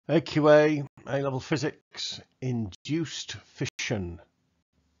AQA A Level Physics, Induced Fission.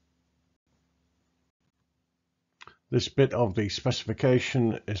 This bit of the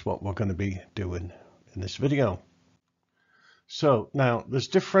specification is what we're going to be doing in this video. So now there's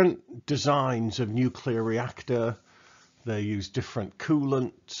different designs of nuclear reactor. They use different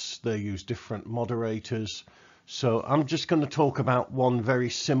coolants, they use different moderators. So I'm just going to talk about one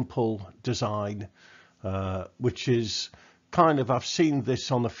very simple design, which is kind of, I've seen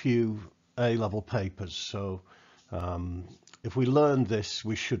this on a few A-level papers. So if we learn this,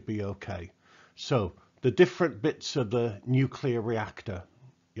 we should be okay. So the different bits of the nuclear reactor.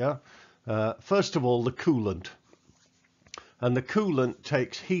 Yeah. First of all, the coolant. And the coolant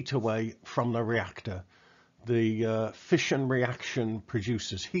takes heat away from the reactor. The fission reaction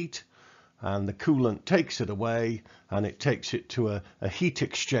produces heat, and the coolant takes it away, and it takes it to a heat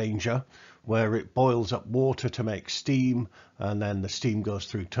exchanger where it boils up water to make steam, and then the steam goes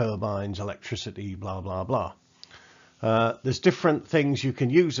through turbines, electricity, blah, blah, blah. There's different things you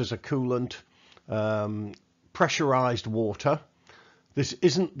can use as a coolant. Pressurized water. This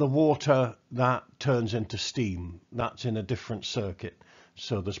isn't the water that turns into steam. That's in a different circuit.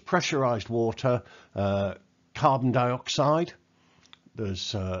 So there's pressurized water, carbon dioxide.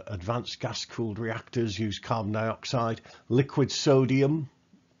 There's advanced gas-cooled reactors use carbon dioxide, liquid sodium,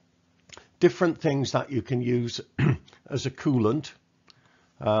 different things that you can use as a coolant.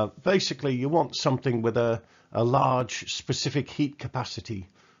 Basically, you want something with a large specific heat capacity,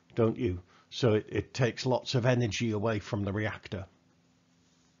 don't you? So it takes lots of energy away from the reactor.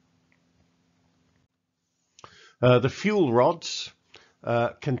 The fuel rods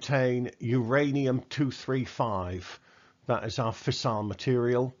contain uranium-235. That is our fissile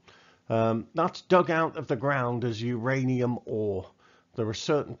material. That's dug out of the ground as uranium ore. There are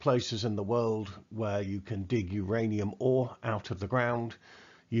certain places in the world where you can dig uranium ore out of the ground.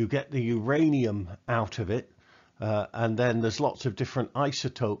 You get the uranium out of it, and then there's lots of different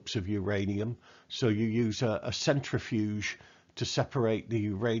isotopes of uranium. So you use a centrifuge to separate the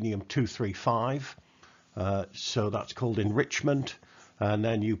uranium-235. So that's called enrichment, and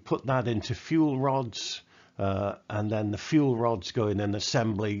then you put that into fuel rods, and then the fuel rods go in an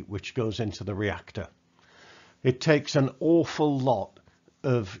assembly which goes into the reactor. It takes an awful lot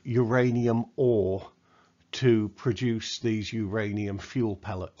of uranium ore to produce these uranium fuel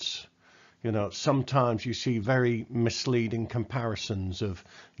pellets. You know, sometimes you see very misleading comparisons of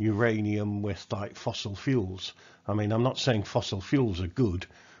uranium with like fossil fuels. I mean, I'm not saying fossil fuels are good,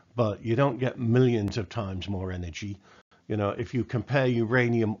 but you don't get millions of times more energy. You know, if you compare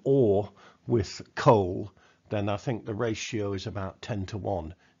uranium ore with coal, then I think the ratio is about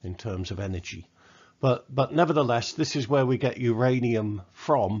 10-1 in terms of energy. But nevertheless, this is where we get uranium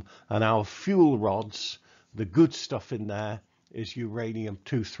from, and our fuel rods, the good stuff in there is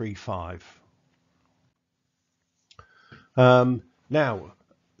uranium-235. Now,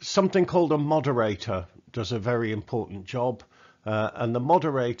 something called a moderator does a very important job. And the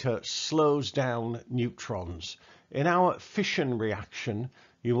moderator slows down neutrons. In our fission reaction,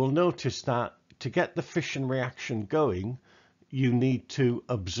 you will notice that to get the fission reaction going, you need to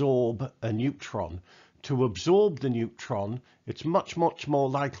absorb a neutron. To absorb the neutron, it's much more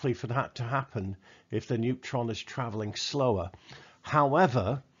likely for that to happen if the neutron is traveling slower.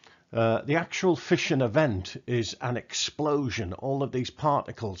 However, the actual fission event is an explosion. All of these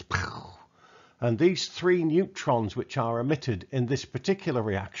particles, and these three neutrons which are emitted in this particular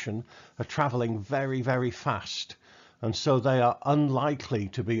reaction are traveling very, very fast. And so they are unlikely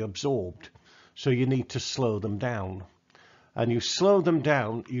to be absorbed. So you need to slow them down. And you slow them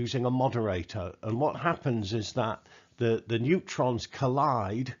down using a moderator. And what happens is that the neutrons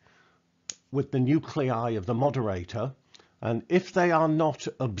collide with the nuclei of the moderator. And if they are not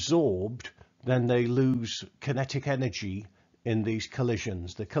absorbed, then they lose kinetic energy in these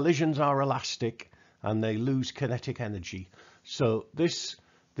collisions. The collisions are elastic and they lose kinetic energy. So these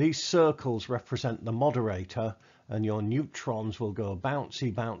circles represent the moderator, and your neutrons will go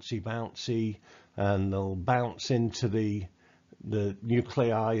bouncy, bouncy, bouncy, and they'll bounce into the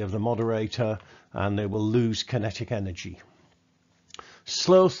nuclei of the moderator, and they will lose kinetic energy.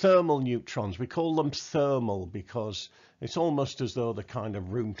 Slow thermal neutrons, we call them thermal because it's almost as though they're kind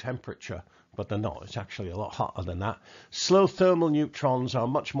of room temperature, but they're not. It's actually a lot hotter than that. Slow thermal neutrons are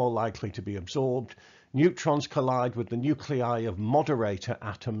much more likely to be absorbed. Neutrons collide with the nuclei of moderator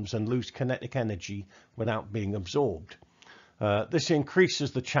atoms and lose kinetic energy without being absorbed. This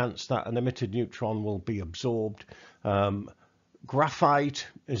increases the chance that an emitted neutron will be absorbed. Graphite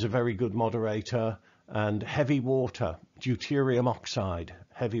is a very good moderator, and heavy water, deuterium oxide,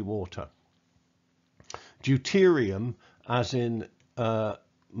 heavy water. Deuterium, as in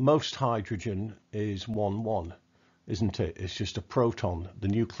most hydrogen is 1-1, isn't it? It's just a proton, the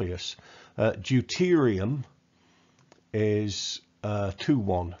nucleus. Deuterium is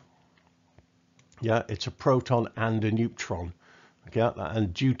 2-1. Yeah, it's a proton and a neutron. Okay,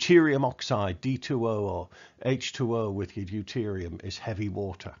 and deuterium oxide, D2O or H2O with your deuterium is heavy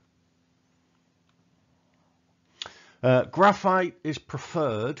water. Graphite is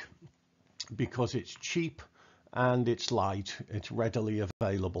preferred because it's cheap and it's light, it's readily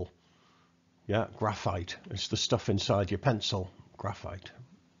available. Yeah, graphite, it's the stuff inside your pencil, graphite.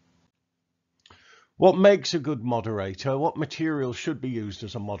 What makes a good moderator? What material should be used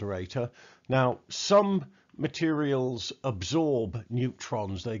as a moderator? Now, some materials absorb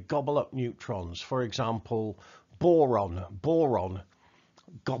neutrons, they gobble up neutrons. For example, boron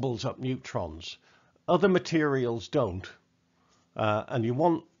gobbles up neutrons. Other materials don't. And you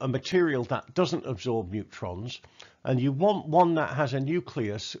want a material that doesn't absorb neutrons, and you want one that has a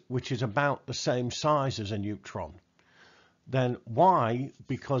nucleus which is about the same size as a neutron. Then why?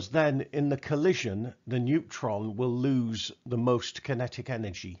 Because then in the collision, the neutron will lose the most kinetic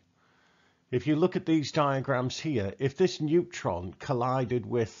energy. If you look at these diagrams here, if this neutron collided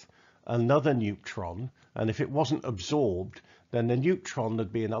with another neutron, and if it wasn't absorbed, then the neutron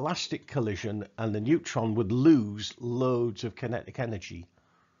would be an elastic collision and the neutron would lose loads of kinetic energy.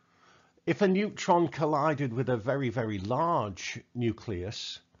 If a neutron collided with a very, very large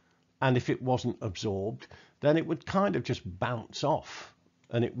nucleus, and if it wasn't absorbed, then it would kind of just bounce off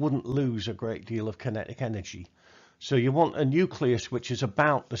and it wouldn't lose a great deal of kinetic energy. So you want a nucleus which is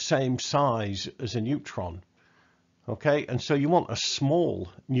about the same size as a neutron. Okay, and so you want a small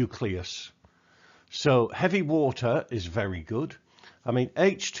nucleus. So heavy water is very good. I mean,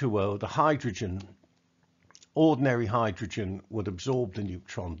 H2O, the hydrogen, ordinary hydrogen would absorb the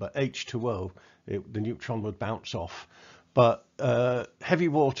neutron, but H2O, the neutron would bounce off. But heavy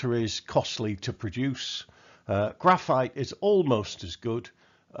water is costly to produce. Graphite is almost as good,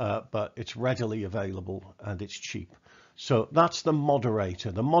 but it's readily available and it's cheap. So that's the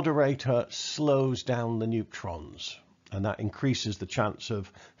moderator. The moderator slows down the neutrons, and that increases the chance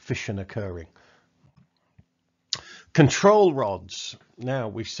of fission occurring. Control rods. Now,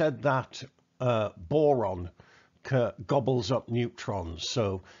 we said that boron gobbles up neutrons.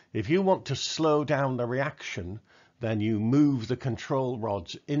 So if you want to slow down the reaction, then you move the control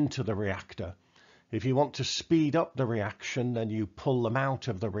rods into the reactor. If you want to speed up the reaction, then you pull them out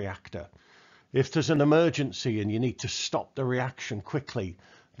of the reactor. If there's an emergency and you need to stop the reaction quickly,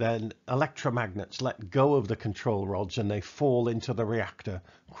 then electromagnets let go of the control rods and they fall into the reactor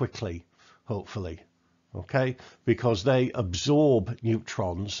quickly, hopefully. Okay, because they absorb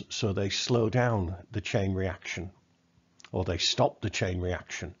neutrons, so they slow down the chain reaction, or they stop the chain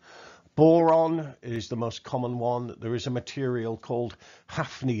reaction. Boron is the most common one. There is a material called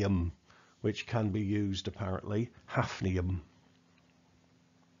hafnium, which can be used apparently, hafnium.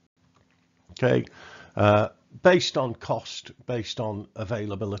 Okay, based on cost, based on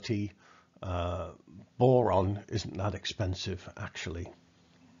availability, boron isn't that expensive actually.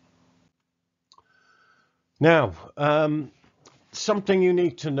 Now, something you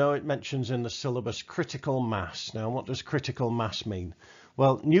need to know, it mentions in the syllabus, critical mass. Now, what does critical mass mean?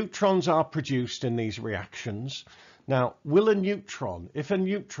 Well, neutrons are produced in these reactions. Now, will a neutron, if a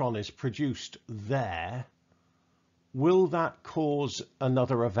neutron is produced there, will that cause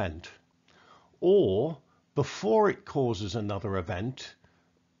another event? Or, before it causes another event,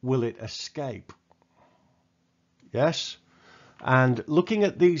 will it escape? Yes? And looking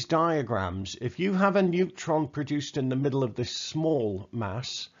at these diagrams, if you have a neutron produced in the middle of this small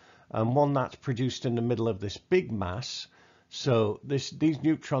mass and one that's produced in the middle of this big mass, so these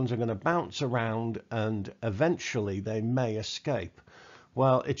neutrons are going to bounce around and eventually they may escape.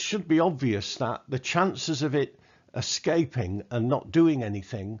 Well, it should be obvious that the chances of it escaping and not doing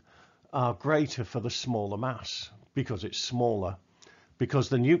anything are greater for the smaller mass because it's smaller, because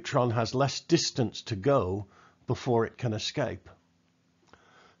the neutron has less distance to go before it can escape.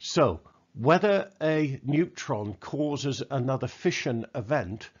 So whether a neutron causes another fission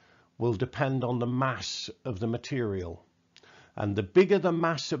event will depend on the mass of the material. And the bigger the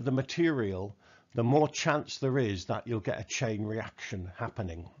mass of the material, the more chance there is that you'll get a chain reaction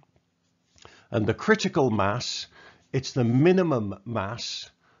happening. And the critical mass, it's the minimum mass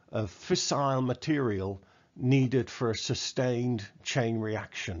of fissile material needed for a sustained chain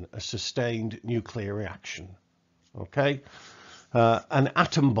reaction, a sustained nuclear reaction. Okay, an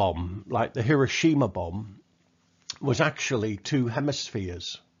atom bomb like the Hiroshima bomb was actually 2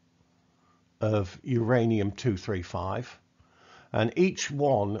 hemispheres of uranium-235, and each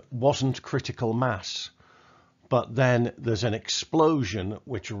one wasn't critical mass, but then there's an explosion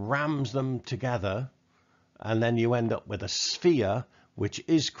which rams them together, and then you end up with a sphere, which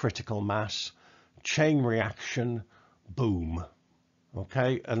is critical mass, chain reaction, boom.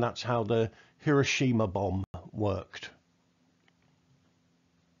 Okay, and that's how the Hiroshima bomb worked.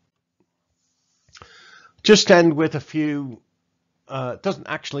 Just end with a few, doesn't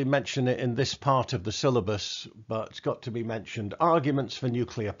actually mention it in this part of the syllabus, but it's got to be mentioned. Arguments for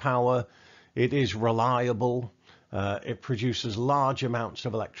nuclear power. It is reliable. It produces large amounts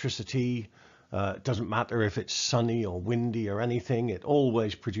of electricity. It doesn't matter if it's sunny or windy or anything. It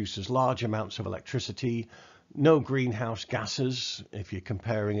always produces large amounts of electricity. No greenhouse gases if you're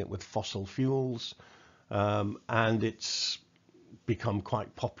comparing it with fossil fuels. And it's become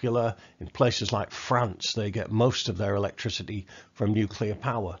quite popular in places like France. They get most of their electricity from nuclear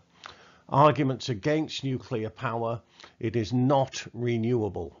power. Arguments against nuclear power: it is not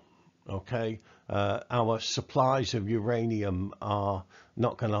renewable. Okay, our supplies of uranium are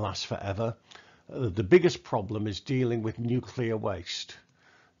not going to last forever. The biggest problem is dealing with nuclear waste.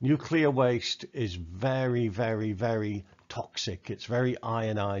 Nuclear waste is very, very, very toxic. It's very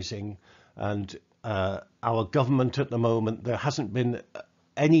ionizing, and our government at the moment, there hasn't been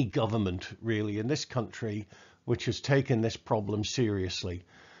any government really in this country which has taken this problem seriously.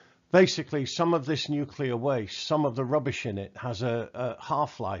 Basically, some of this nuclear waste, some of the rubbish in it has a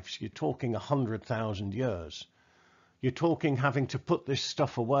half-life. You're talking 100,000 years. You're talking having to put this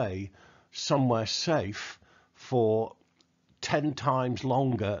stuff away somewhere safe for 10 times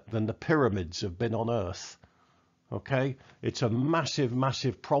longer than the pyramids have been on Earth. Okay, it's a massive,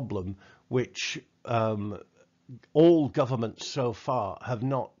 massive problem which all governments so far have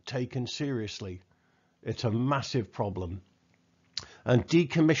not taken seriously. It's a massive problem. And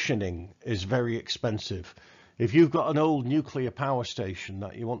decommissioning is very expensive. If you've got an old nuclear power station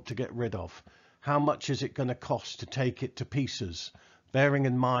that you want to get rid of, how much is it going to cost to take it to pieces? Bearing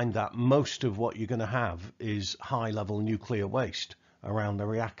in mind that most of what you're going to have is high-level nuclear waste around the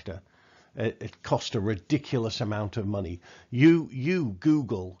reactor. It costs a ridiculous amount of money. You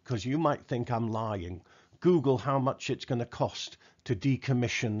Google, because you might think I'm lying, Google how much it's going to cost to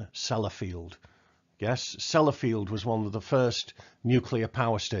decommission Sellafield. Yes, Sellafield was one of the first nuclear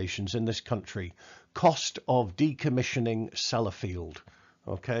power stations in this country. Cost of decommissioning Sellafield.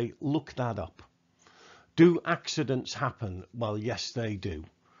 Okay, look that up. Do accidents happen? Well, yes, they do.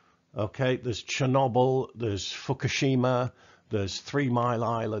 Okay, there's Chernobyl, there's Fukushima, there's 3 Mile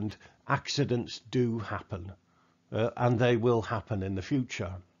Island. Accidents do happen, and they will happen in the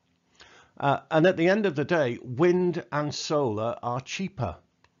future. And at the end of the day, wind and solar are cheaper.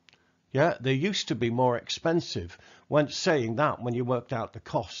 Yeah, they used to be more expensive. When saying that, when you worked out the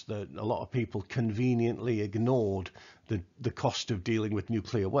cost, that a lot of people conveniently ignored the cost of dealing with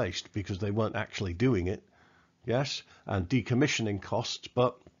nuclear waste because they weren't actually doing it. Yes, and decommissioning costs,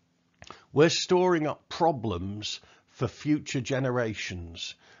 but we're storing up problems for future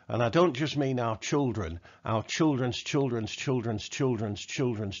generations. And I don't just mean our children, our children's children's children's children's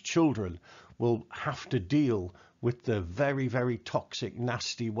children's children will have to deal with the very, very toxic,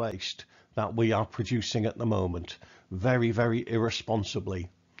 nasty waste that we are producing at the moment, very, very irresponsibly.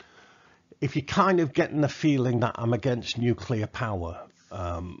 If you're kind of getting the feeling that I'm against nuclear power,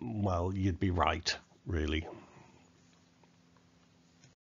 well, you'd be right, really.